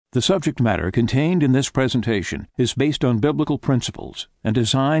The subject matter contained in this presentation is based on biblical principles and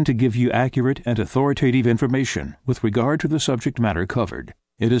designed to give you accurate and authoritative information with regard to the subject matter covered.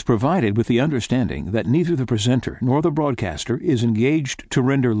 It is provided with the understanding that neither the presenter nor the broadcaster is engaged to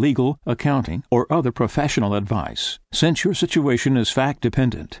render legal, accounting, or other professional advice. Since your situation is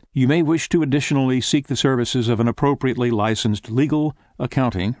fact-dependent, you may wish to additionally seek the services of an appropriately licensed legal,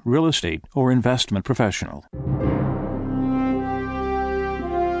 accounting, real estate, or investment professional.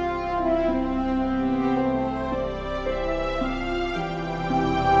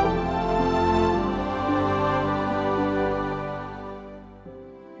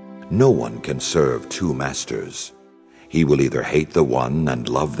 No one can serve two masters. He will either hate the one and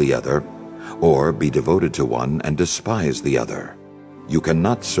love the other, or be devoted to one and despise the other. You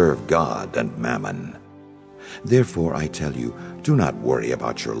cannot serve God and mammon. Therefore, I tell you, do not worry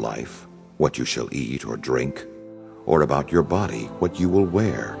about your life, what you shall eat or drink, or about your body, what you will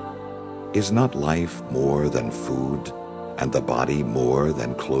wear. Is not life more than food, and the body more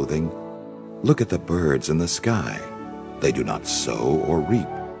than clothing? Look at the birds in the sky. They do not sow or reap.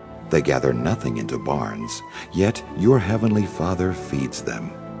 They gather nothing into barns, yet your heavenly Father feeds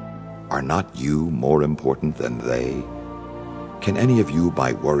them. Are not you more important than they? Can any of you,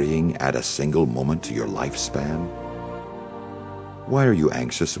 by worrying, add a single moment to your lifespan? Why are you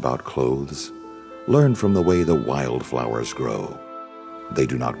anxious about clothes? Learn from the way the wildflowers grow. They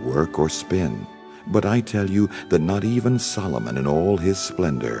do not work or spin, but I tell you that not even Solomon in all his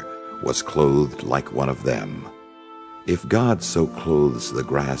splendor was clothed like one of them. If God so clothes the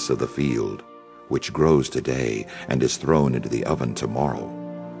grass of the field, which grows today and is thrown into the oven tomorrow,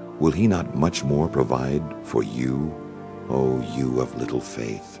 will he not much more provide for you, O you of little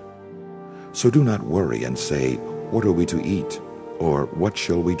faith? So do not worry and say, what are we to eat? Or what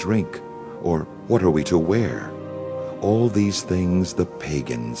shall we drink? Or what are we to wear? All these things the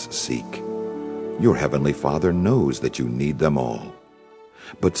pagans seek. Your heavenly Father knows that you need them all.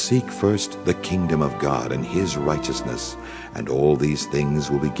 But seek first the kingdom of God and his righteousness, and all these things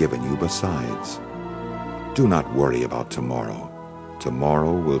will be given you besides. Do not worry about tomorrow.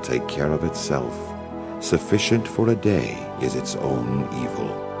 Tomorrow will take care of itself. Sufficient for a day is its own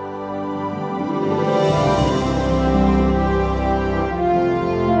evil.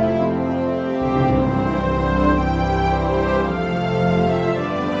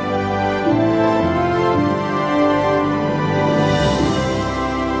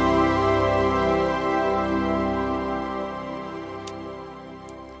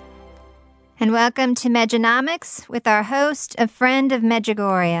 And welcome to Mejanomics with our host, a Friend of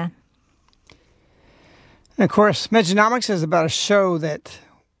Medjugorje. And of course, Mejanomics is about a show that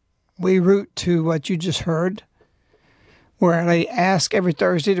we root to what you just heard, where I ask every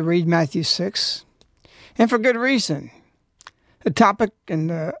Thursday to read Matthew 6, and for good reason. The topic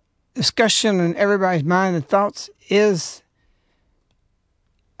and the discussion in everybody's mind and thoughts is,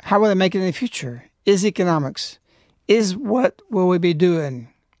 how will they make it in the future? Is economics? Is what will we be doing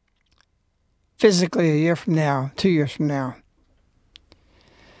physically a year from now, 2 years from now?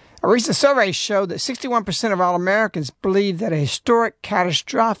 A recent survey showed that 61% of all Americans believe that a historic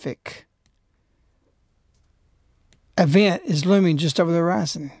catastrophic event is looming just over the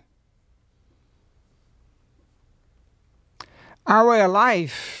horizon. Our way of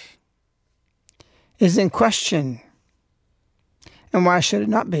life is in question. And why should it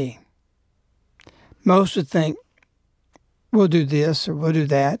not be? Most would think, we'll do this or we'll do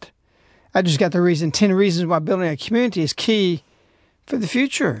that. I just got the reason, 10 reasons why building a community is key for the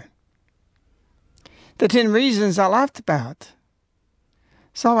future. The 10 reasons I laughed about.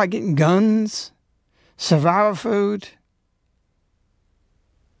 It's all about getting guns, survival food,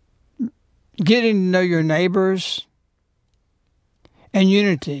 getting to know your neighbors, and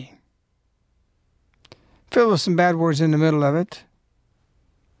unity. Filled with some bad words in the middle of it.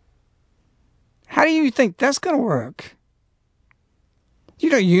 How do you think that's going to work? You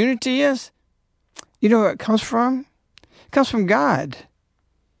know what unity is? You know where it comes from? It comes from God.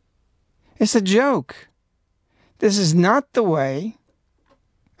 It's a joke. This is not the way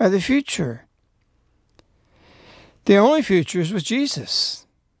of the future. The only future is with Jesus.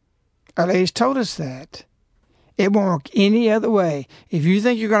 Our lady's told us that. It won't work any other way. If you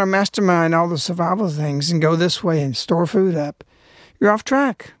think you're going to mastermind all the survival things and go this way and store food up, you're off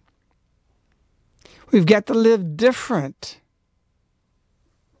track. We've got to live different.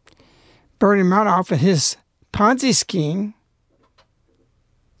 Bernie Madoff and his Ponzi scheme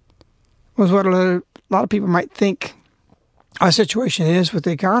was what a lot of people might think our situation is with the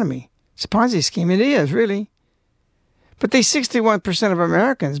economy. It's a Ponzi scheme. It is, really. But these 61% of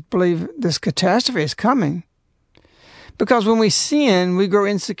Americans believe this catastrophe is coming. Because when we sin, we grow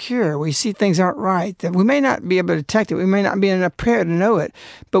insecure. We see things aren't right. That we may not be able to detect it. We may not be in enough prayer to know it.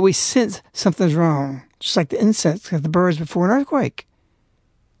 But we sense something's wrong. Just like the insects, like the birds before an earthquake.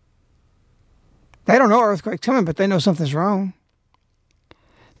 They don't know earthquake's coming, but they know something's wrong.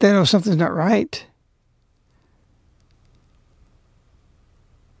 They know something's not right.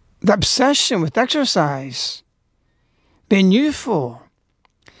 The obsession with exercise, being youthful,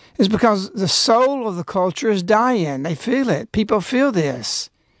 is because the soul of the culture is dying. They feel it. People feel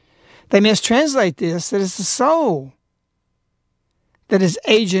this. They mistranslate this, that it's the soul that is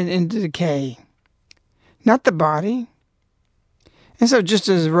aging into decay, not the body. And so just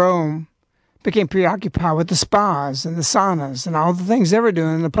as Rome became preoccupied with the spas and the saunas and all the things they were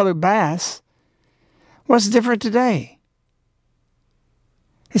doing in the public baths, what's different today?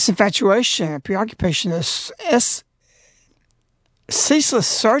 This infatuation, preoccupation, this ceaseless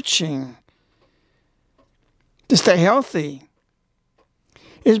searching to stay healthy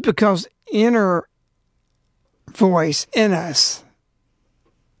is because inner voice in us,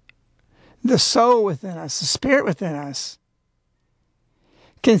 the soul within us, the spirit within us,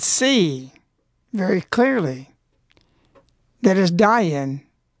 can see very clearly that it's dying,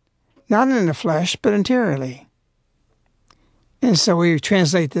 not in the flesh, but interiorly. And so we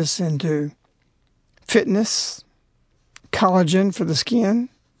translate this into fitness, collagen for the skin,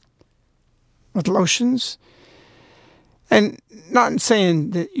 with lotions. And not saying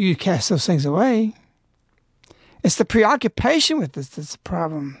that you cast those things away. It's the preoccupation with this that's the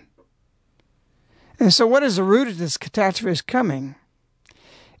problem. And so what is the root of this catastrophe is coming?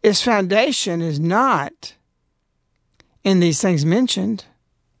 Its foundation is not in these things mentioned.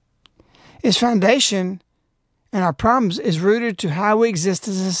 Its foundation and our problems is rooted to how we exist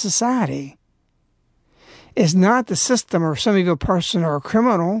as a society. It's not the system or some evil person or a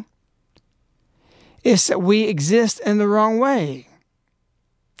criminal. It's that we exist in the wrong way.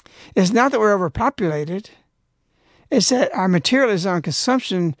 It's not that we're overpopulated. It's that our materialism and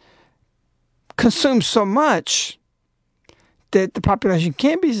consumption consumes so much that the population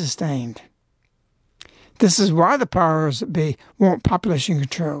can't be sustained. This is why the powers that be want population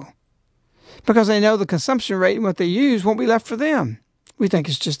control. Because they know the consumption rate and what they use won't be left for them. We think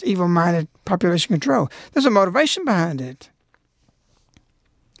it's just evil-minded population control. There's a motivation behind it.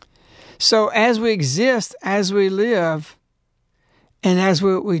 So as we exist, as we live, and as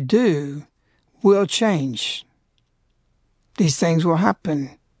what we do will change. These things will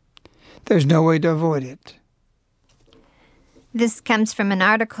happen. There's no way to avoid it. This comes from an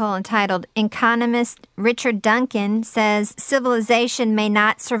article entitled Economist Richard Duncan says civilization may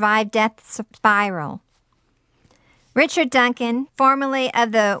not survive death spiral. Richard Duncan, formerly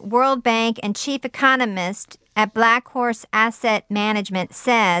of the World Bank and chief economist at Black Horse Asset Management,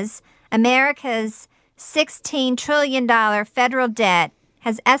 says America's $16 trillion federal debt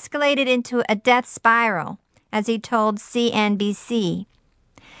has escalated into a death spiral, as he told CNBC.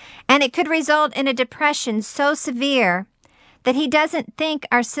 And it could result in a depression so severe that he doesn't think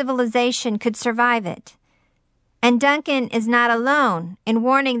our civilization could survive it. And Duncan is not alone in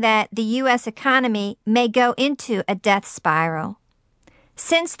warning that the U.S. economy may go into a death spiral.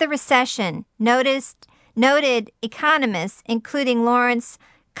 Since the recession, noted economists, including Lawrence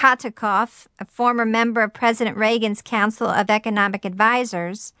Catastrophe, a former member of President Reagan's Council of Economic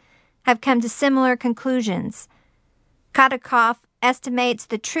Advisors, have come to similar conclusions. Catastrophe estimates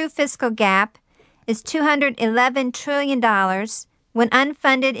the true fiscal gap is $211 trillion when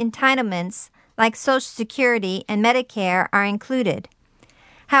unfunded entitlements like Social Security and Medicare are included.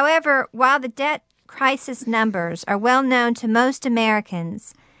 However, while the debt crisis numbers are well known to most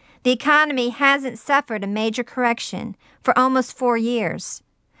Americans, the economy hasn't suffered a major correction for almost 4 years.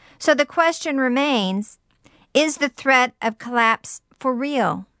 So the question remains, is the threat of collapse for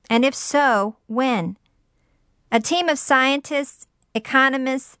real? And if so, when? A team of scientists,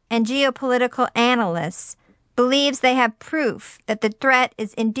 economists, and geopolitical analysts believes they have proof that the threat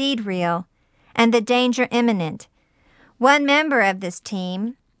is indeed real and the danger imminent. One member of this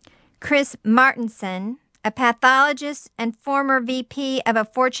team, Chris Martenson, a pathologist and former VP of a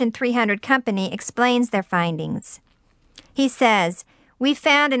Fortune 300 company, explains their findings. He says, "We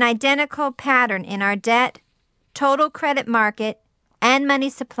found an identical pattern in our debt, total credit market, and money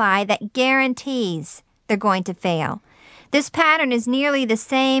supply that guarantees they're going to fail. This pattern is nearly the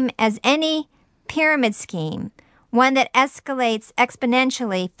same as any pyramid scheme, one that escalates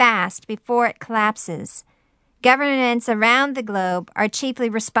exponentially fast before it collapses. Governments around the globe are chiefly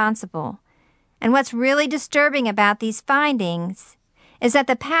responsible. And what's really disturbing about these findings is that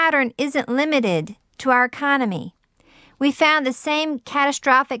the pattern isn't limited to our economy. We found the same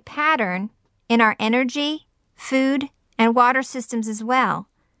catastrophic pattern in our energy, food, and water systems as well.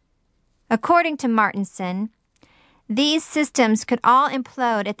 According to Martinson, these systems could all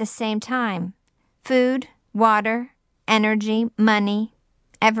implode at the same time. Food, water, energy, money,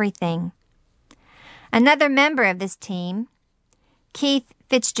 everything. Another member of this team, Keith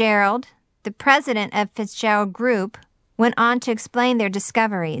Fitzgerald, the president of Fitzgerald Group, went on to explain their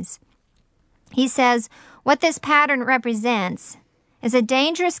discoveries. He says, what this pattern represents is a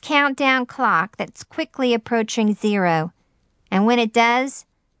dangerous countdown clock that's quickly approaching zero. And when it does,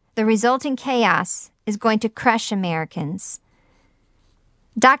 the resulting chaos is going to crush Americans.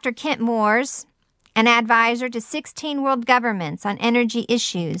 Dr. Kent Moores, an advisor to 16 world governments on energy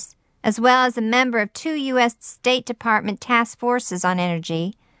issues, as well as a member of 2 U.S. State Department task forces on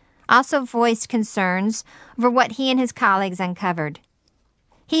energy, also voiced concerns over what he and his colleagues uncovered.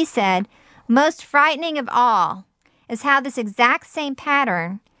 He said, most frightening of all is how this exact same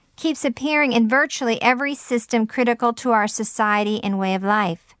pattern keeps appearing in virtually every system critical to our society and way of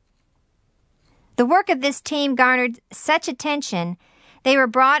life. The work of this team garnered such attention, they were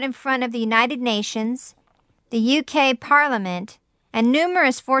brought in front of the United Nations, the UK Parliament, and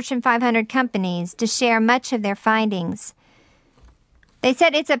numerous Fortune 500 companies to share much of their findings. They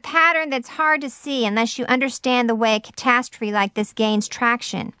said it's a pattern that's hard to see unless you understand the way a catastrophe like this gains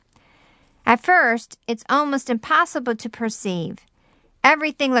traction. At first, it's almost impossible to perceive.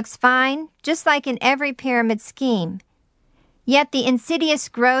 Everything looks fine, just like in every pyramid scheme. Yet the insidious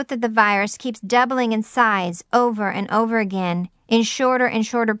growth of the virus keeps doubling in size over and over again in shorter and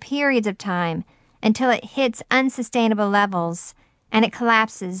shorter periods of time until it hits unsustainable levels and it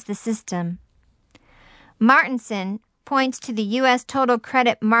collapses the system. Martinson points to the U.S. total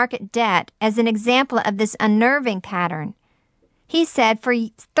credit market debt as an example of this unnerving pattern. He said for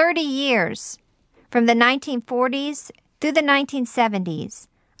 30 years, from the 1940s through the 1970s,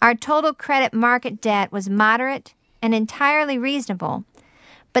 our total credit market debt was moderate and entirely reasonable.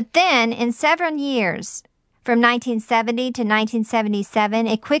 But then, in 7 years, from 1970 to 1977,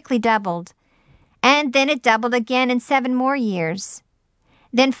 it quickly doubled. And then it doubled again in 7 more years.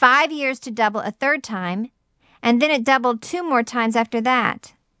 Then 5 years to double a third time, and then it doubled 2 more times after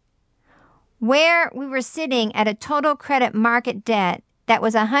that. Where we were sitting at a total credit market debt that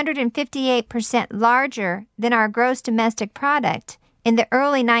was 158% larger than our gross domestic product in the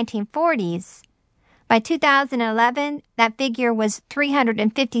early 1940s, by 2011, that figure was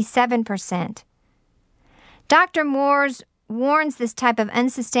 357%. Dr. Moores warns this type of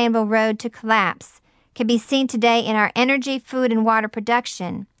unsustainable road to collapse can be seen today in our energy, food, and water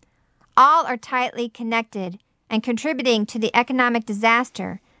production. All are tightly connected and contributing to the economic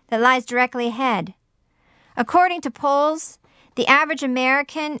disaster that lies directly ahead. According to polls, the average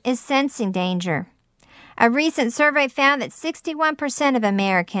American is sensing danger. A recent survey found that 61% of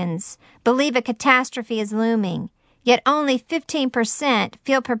Americans believe a catastrophe is looming, yet only 15%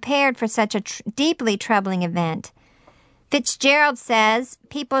 feel prepared for such a deeply troubling event. Fitzgerald says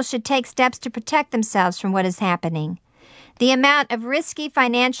people should take steps to protect themselves from what is happening. The amount of risky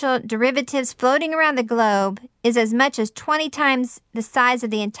financial derivatives floating around the globe is as much as 20 times the size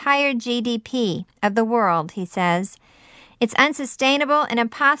of the entire GDP of the world, he says. It's unsustainable and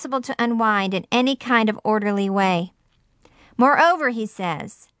impossible to unwind in any kind of orderly way. Moreover, he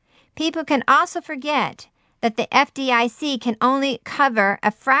says, people can also forget that the FDIC can only cover a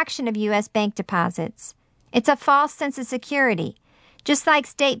fraction of U.S. bank deposits. It's a false sense of security, just like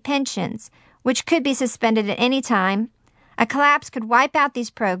state pensions, which could be suspended at any time. A collapse could wipe out these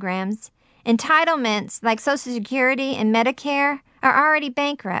programs. Entitlements like Social Security and Medicare are already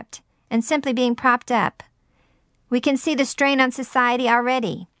bankrupt and simply being propped up. We can see the strain on society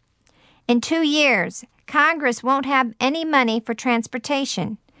already. In 2 years, Congress won't have any money for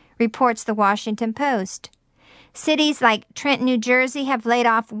transportation, reports the Washington Post. Cities like Trenton, New Jersey have laid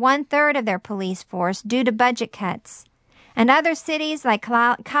off 1/3 of their police force due to budget cuts. And other cities like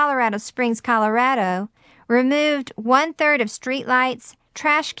Colorado Springs, Colorado, removed 1/3 of streetlights,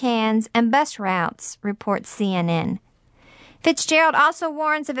 trash cans, and bus routes, reports CNN. Fitzgerald also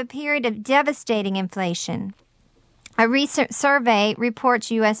warns of a period of devastating inflation. A recent survey, reports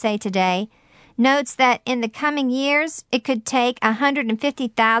USA Today, notes that in the coming years, it could take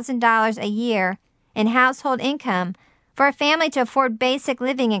 $150,000 a year in household income for a family to afford basic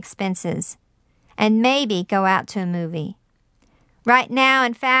living expenses and maybe go out to a movie. Right now,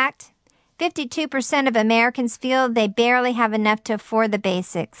 in fact, 52% of Americans feel they barely have enough to afford the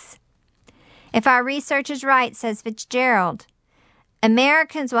basics. If our research is right, says Fitzgerald,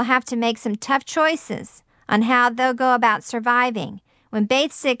 Americans will have to make some tough choices on how they'll go about surviving when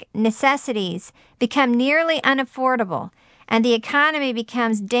basic necessities become nearly unaffordable and the economy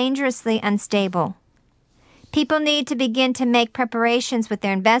becomes dangerously unstable. People need to begin to make preparations with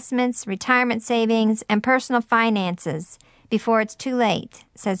their investments, retirement savings, and personal finances before it's too late,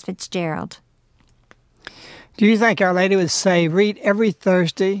 says Fitzgerald. Do you think Our Lady would say, read every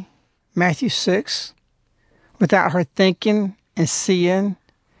Thursday Matthew 6 without her thinking and seeing,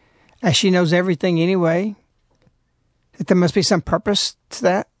 as she knows everything anyway? That there must be some purpose to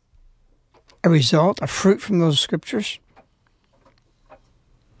that? A result, a fruit from those scriptures?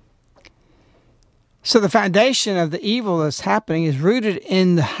 So the foundation of the evil that's happening is rooted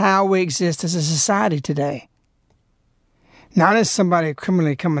in how we exist as a society today. Not as somebody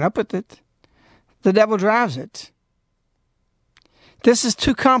criminally coming up with it. The devil drives it. This is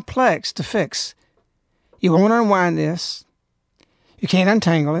too complex to fix. You won't unwind this. You can't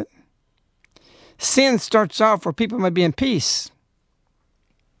untangle it. Sin starts off where people may be in peace.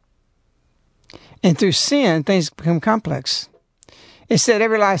 And through sin, things become complex. It said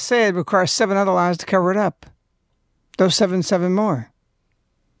every lie said requires 7 other lies to cover it up. Those 7 more.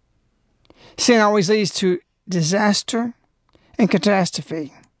 Sin always leads to disaster and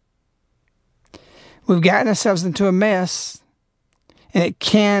catastrophe. We've gotten ourselves into a mess, and it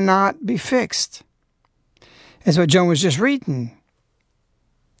cannot be fixed. That's what Joan was just reading.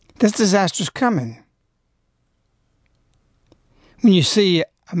 This disaster's coming. When you see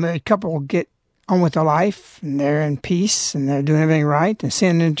a married couple get on with their life, and they're in peace, and they're doing everything right, and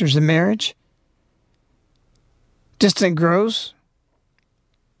sin enters the marriage, distance grows.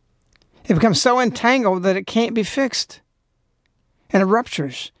 It becomes so entangled that it can't be fixed. And it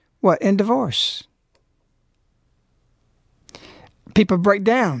ruptures. What? In divorce. People break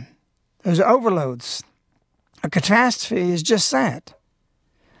down. There's overloads. A catastrophe is just that.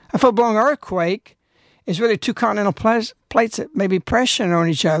 A full-blown earthquake is really 2 continental plates that may be pressing on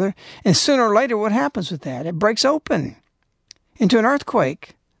each other, and sooner or later what happens with that? It breaks open into an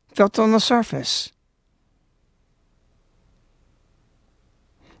earthquake felt on the surface.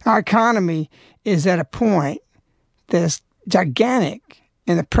 Our economy is at a point that's gigantic,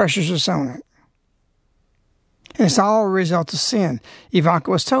 and the pressures are on it. And it's all a result of sin. Ivanka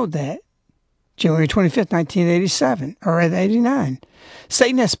was told that. January 25th, 1987, or 89.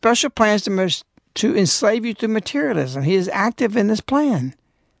 Satan has special plans to enslave you through materialism. He is active in this plan.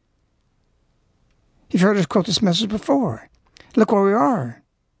 You've heard us quote this message before. Look where we are.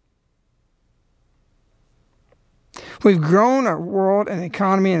 We've grown a world, an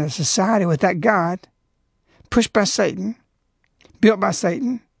economy, and a society without God, pushed by Satan, built by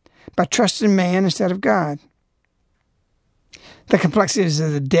Satan, by trusting man instead of God. The complexities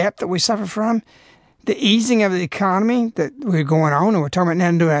of the debt that we suffer from, the easing of the economy that we're going on, and we're talking about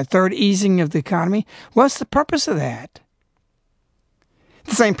now doing a third easing of the economy. What's the purpose of that?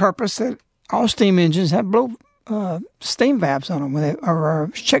 The same purpose that all steam engines have steam valves on them,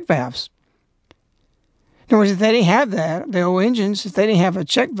 or check valves. In other words, if they didn't have that, the old engines, if they didn't have a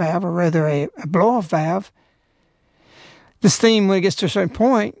check valve, or rather a blow-off valve, the steam, when it gets to a certain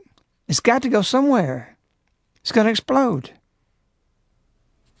point, it's got to go somewhere. It's going to explode.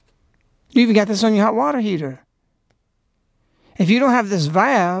 You even got this on your hot water heater. If you don't have this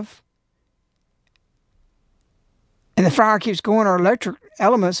valve, and the fire keeps going, or electric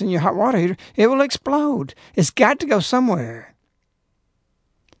elements in your hot water heater, it will explode. It's got to go somewhere.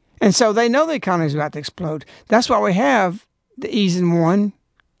 And so they know the economy is about to explode. That's why we have the easing 1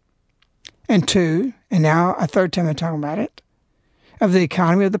 and 2, and now a third time I'm talking about it, of the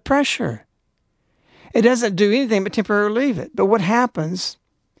economy of the pressure. It doesn't do anything but temporarily relieve it. But what happens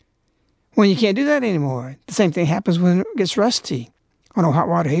when you can't do that anymore? The same thing happens when it gets rusty on a hot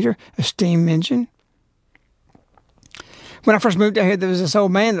water heater, a steam engine. When I first moved out here, there was this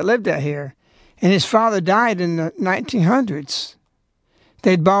old man that lived out here, and his father died in the 1900s.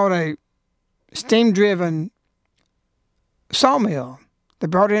 They'd bought a steam-driven sawmill. They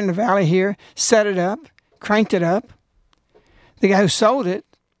brought it in the valley here, set it up, cranked it up. The guy who sold it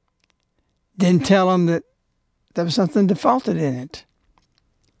didn't tell him that there was something defaulted in it.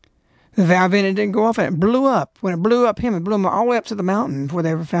 The valve in it didn't go off, and it blew up. When it blew up him, it blew him all the way up to the mountain before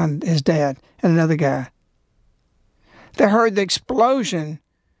they ever found his dad and another guy. They heard the explosion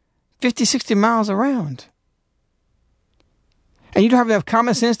 50, 60 miles around. And you don't have enough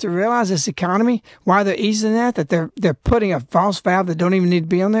common sense to realize this economy, why they're easing that they're putting a false valve that don't even need to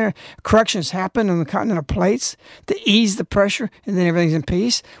be on there. Corrections happen on the continental plates to ease the pressure, and then everything's in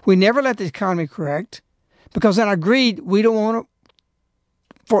peace. We never let the economy correct, because in our greed, we don't want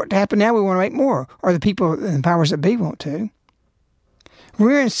for it to happen now. We want to make more, or the people and the powers that be want to.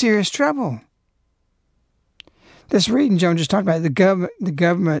 We're in serious trouble. This reading Joan just talked about, the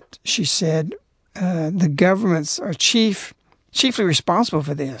government, she said, the governments are chiefly responsible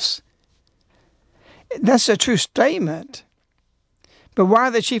for this. That's a true statement. But why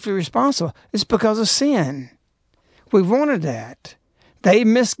are they chiefly responsible? It's because of sin. We wanted that. They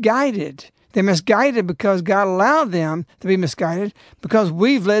misguided. They're misguided because God allowed them to be misguided, because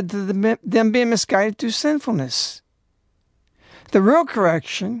we've led to them being misguided through sinfulness. The real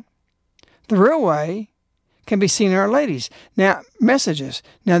correction, the real way, can be seen in Our Ladies. Now, messages.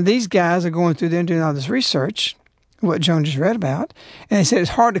 Now, these guys are going through there and doing all this research, what Joan just read about, and they said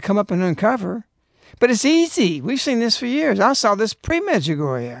it's hard to come up and uncover, but it's easy. We've seen this for years. I saw this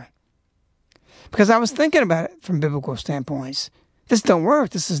pre-Medjugorje because I was thinking about it from biblical standpoints. This don't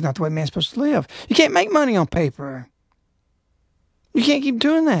work. This is not the way man's supposed to live. You can't make money on paper. You can't keep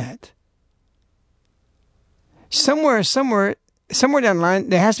doing that. Somewhere down the line,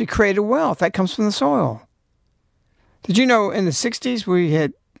 there has to be created wealth. That comes from the soil. Did you know in the 60s we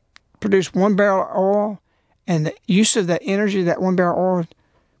had produced 1 barrel of oil, and the use of that energy that 1 barrel of oil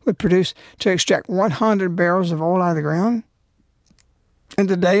would produce to extract 100 barrels of oil out of the ground? And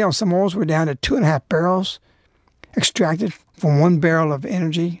today on some oils we're down to 2.5 barrels extracted from 1 barrel of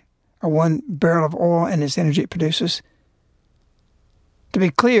energy, or 1 barrel of oil and its energy it produces. To be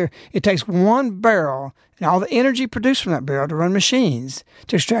clear, it takes 1 barrel and all the energy produced from that barrel to run machines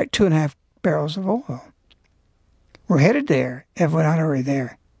to extract 2.5 barrels of oil. We're headed there, if we're not already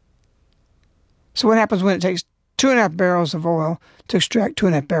there. So what happens when it takes 2.5 barrels of oil to extract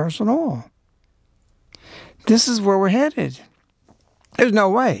 2.5 barrels of oil? This is where we're headed. There's no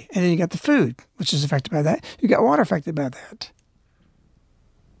way. And then you got the food, which is affected by that. You got water affected by that.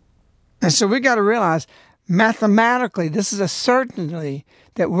 And so we got to realize, mathematically, this is a certainty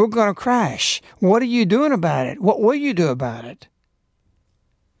that we're going to crash. What are you doing about it? What will you do about it?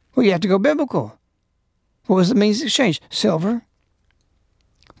 Well, you have to go biblical. What was the means of exchange? Silver.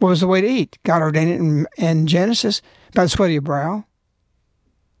 What was the way to eat? God ordained it in Genesis by the sweat of your brow.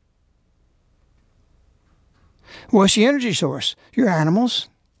 What's your energy source? Your animals.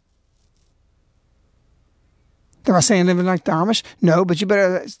 Am I saying living like the Amish? No, but you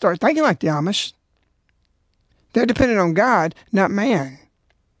better start thinking like the Amish. They're dependent on God, not man.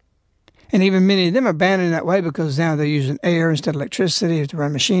 And even many of them are abandoning that way because now they're using air instead of electricity to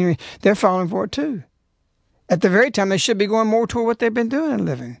run machinery. They're falling for it too. At the very time, they should be going more toward what they've been doing and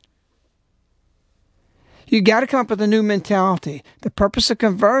living. You got to come up with a new mentality. The purpose of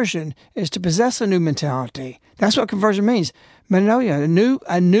conversion is to possess a new mentality. That's what conversion means. Metanoia,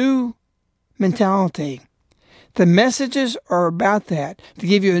 a new mentality. The messages are about that, to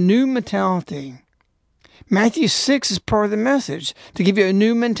give you a new mentality. Matthew 6 is part of the message, to give you a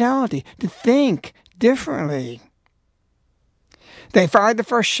new mentality, to think differently. They fired the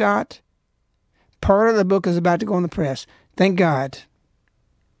first shot. Part of the book is about to go in the press. Thank God.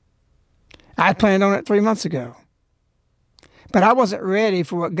 I planned on it 3 months ago. But I wasn't ready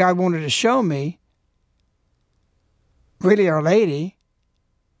for what God wanted to show me, really Our Lady,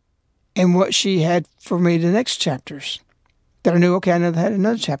 and what she had for me the next chapters. That I knew, okay, I had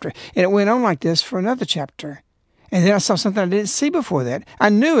another chapter. And it went on like this for another chapter. And then I saw something I didn't see before that. I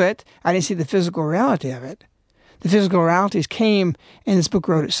knew it. I didn't see the physical reality of it. The physical realities came, and this book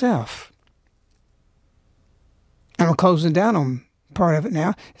wrote itself. And I'm closing down on part of it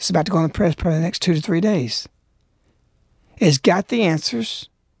now. It's about to go on the press probably the next 2 to 3 days. It's got the answers.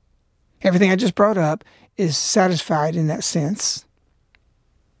 Everything I just brought up is satisfied in that sense.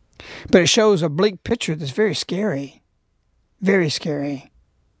 But it shows a bleak picture that's very scary. Very scary.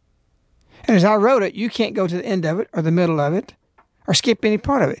 And as I wrote it, you can't go to the end of it or the middle of it or skip any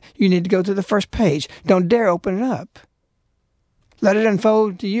part of it. You need to go to the first page. Don't dare open it up. Let it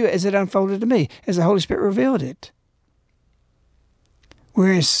unfold to you as it unfolded to me, as the Holy Spirit revealed it.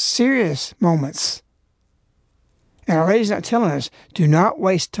 We're in serious moments. And Our Lady's not telling us, do not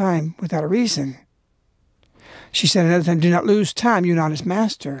waste time without a reason. She said another time, do not lose time, you're not its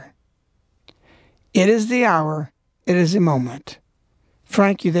master. It is the hour, it is the moment.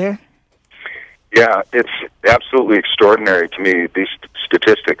 Frank, you there? Yeah, it's absolutely extraordinary to me, these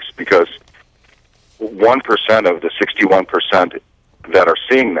statistics, because 1% of the 61% that are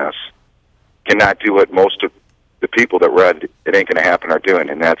seeing this cannot do what most of the people that read It Ain't Gonna Happen are doing,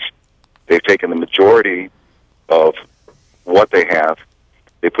 and that's they've taken the majority of what they have,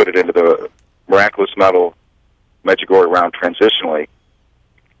 they put it into the miraculous metal Medjugorje round transitionally,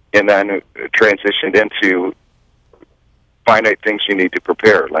 and then transitioned into finite things you need to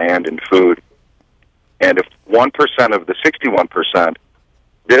prepare, land and food. And if 1% of the 61%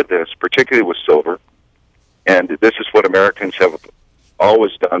 did this, particularly with silver, and this is what Americans have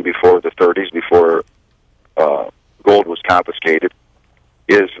always done before the 30s, before gold was confiscated,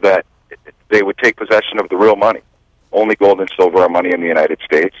 is that they would take possession of the real money. Only gold and silver are money in the United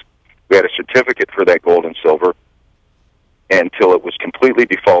States. We had a certificate for that gold and silver until it was completely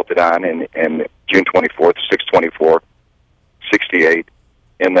defaulted on in June 24th, 6/24, 68,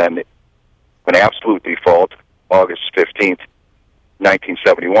 and then an absolute default, August 15th,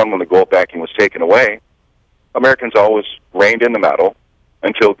 1971, when the gold backing was taken away. Americans always reined in the metal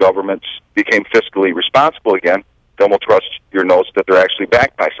until governments became fiscally responsible again. Then we'll trust your notes that they're actually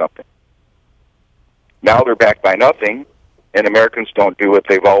backed by something. Now they're backed by nothing, and Americans don't do what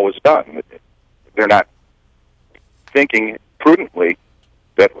they've always done. They're not thinking prudently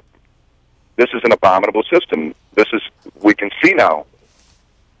that this is an abominable system. We can see now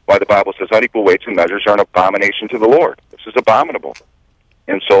why the Bible says unequal weights and measures are an abomination to the Lord. This is abominable.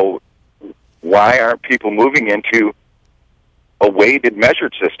 And so why aren't people moving into a weighted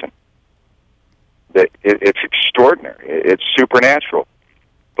measured system? It's extraordinary. It's supernatural.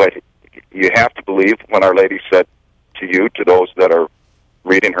 But you have to believe when Our Lady said to you, to those that are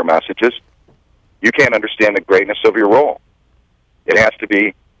reading her messages, you can't understand the greatness of your role. It has to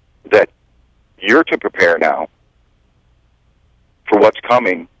be that you're to prepare now for what's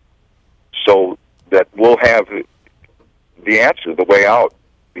coming so that we'll have the answer, the way out,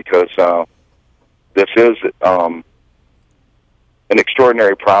 because this is an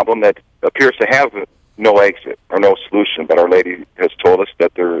extraordinary problem that appears to have no exit or no solution. But Our Lady has told us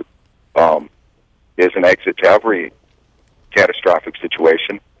that there is an exit to every catastrophic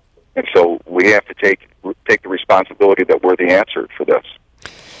situation, and so we have to take the responsibility that we're the answer for this.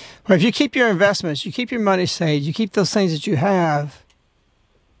 Well, if you keep your investments, you keep your money saved, you keep those things that you have,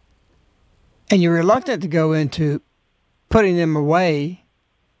 and you're reluctant to go into putting them away,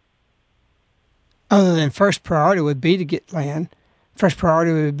 other than first priority would be to get land, first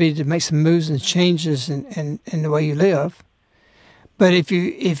priority would be to make some moves and changes in the way you live. But if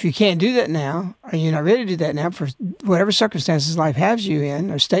you can't do that now, or you're not ready to do that now for whatever circumstances life has you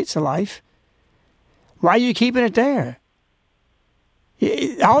in, or states of life, why are you keeping it there?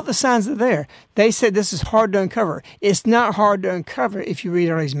 All the signs are there. They said this is hard to uncover. It's not hard to uncover if you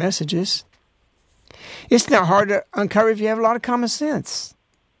read all these messages. It's not hard to uncover if you have a lot of common sense.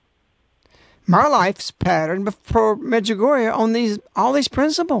 My life's patterned for Medjugorje on all these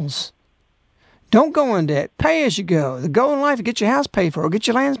principles. Don't go in debt. Pay as you go. The goal in life is get your house paid for, or get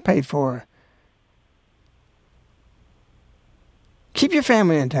your land paid for. Keep your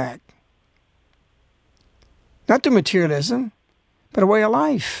family intact. Not through materialism, but a way of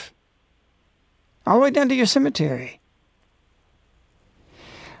life. All the way down to your cemetery.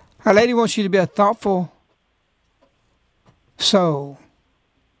 Our Lady wants you to be a thoughtful soul,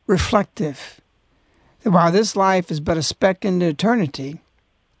 reflective, that while this life is but a speck into eternity,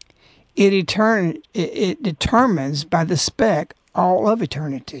 it determines by the speck all of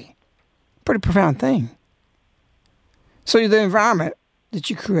eternity. Pretty profound thing. So the environment that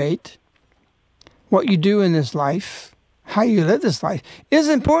you create, what you do in this life, how you live this life, is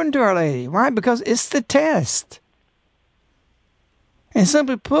important to Our Lady. Why? Because it's the test. And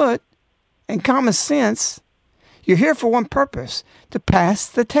simply put, in common sense, you're here for one purpose, to pass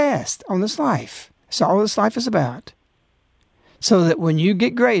the test on this life. That's all this life is about. So that when you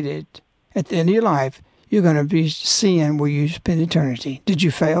get graded at the end of your life, you're going to be seeing where you spend eternity. Did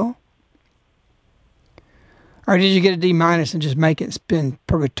you fail? Or did you get a D- and just make it spend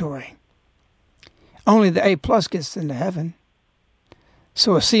purgatory? Only the A+ gets into heaven.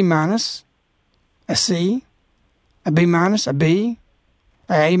 So a C-, a C, a B-, a B,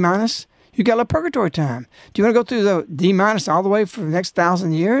 a A-, you got a little purgatory time. Do you want to go through the D- all the way for the next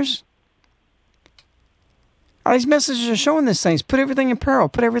 1,000 years? All these messages are showing these things. Put everything in peril.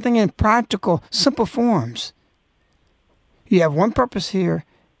 Put everything in practical, simple forms. You have one purpose here.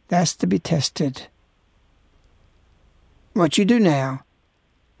 That's to be tested. What you do now,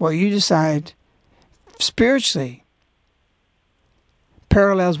 what you decide spiritually,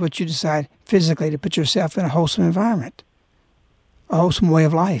 parallels what you decide physically to put yourself in a wholesome environment, a wholesome way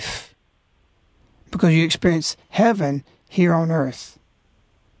of life, because you experience heaven here on earth.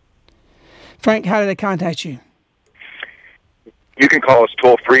 Frank, how do they contact you? You can call us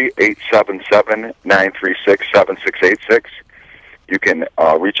toll-free, 877-936-7686. You can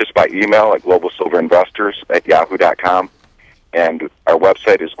reach us by email at globalsilverinvestors@yahoo.com. And our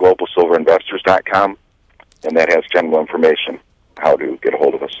website is globalsilverinvestors.com, and that has general information how to get a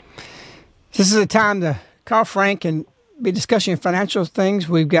hold of us. This is a time to call Frank and be discussing financial things.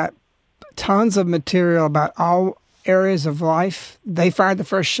 We've got tons of material about all areas of life. They fired the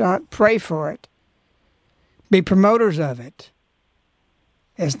first shot. Pray for it. Be promoters of it.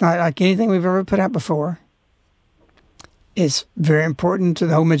 It's not like anything we've ever put out before. It's very important to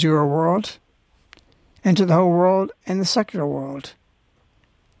the whole Medjugorje world and to the whole world and the secular world.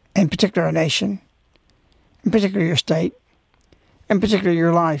 in particular a nation, in particular your state, in particular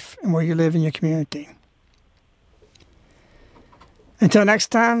your life and where you live in your community. Until next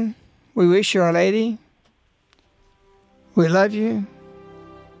time, we wish you Our Lady. We love you.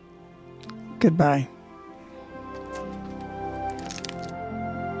 Goodbye.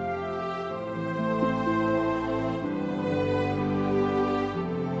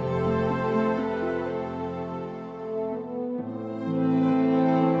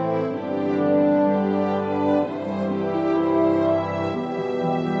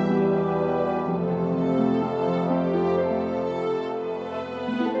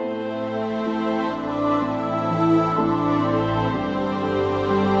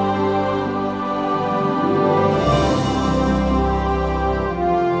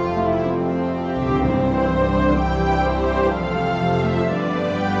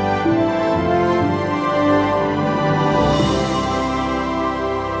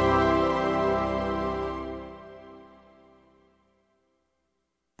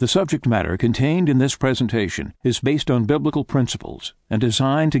 The subject matter contained in this presentation is based on biblical principles and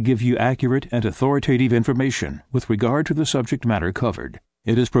designed to give you accurate and authoritative information with regard to the subject matter covered.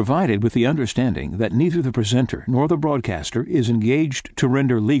 It is provided with the understanding that neither the presenter nor the broadcaster is engaged to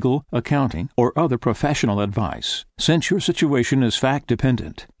render legal, accounting, or other professional advice. Since your situation is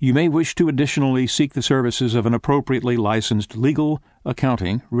fact-dependent, you may wish to additionally seek the services of an appropriately licensed legal,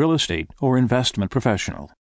 accounting, real estate, or investment professional.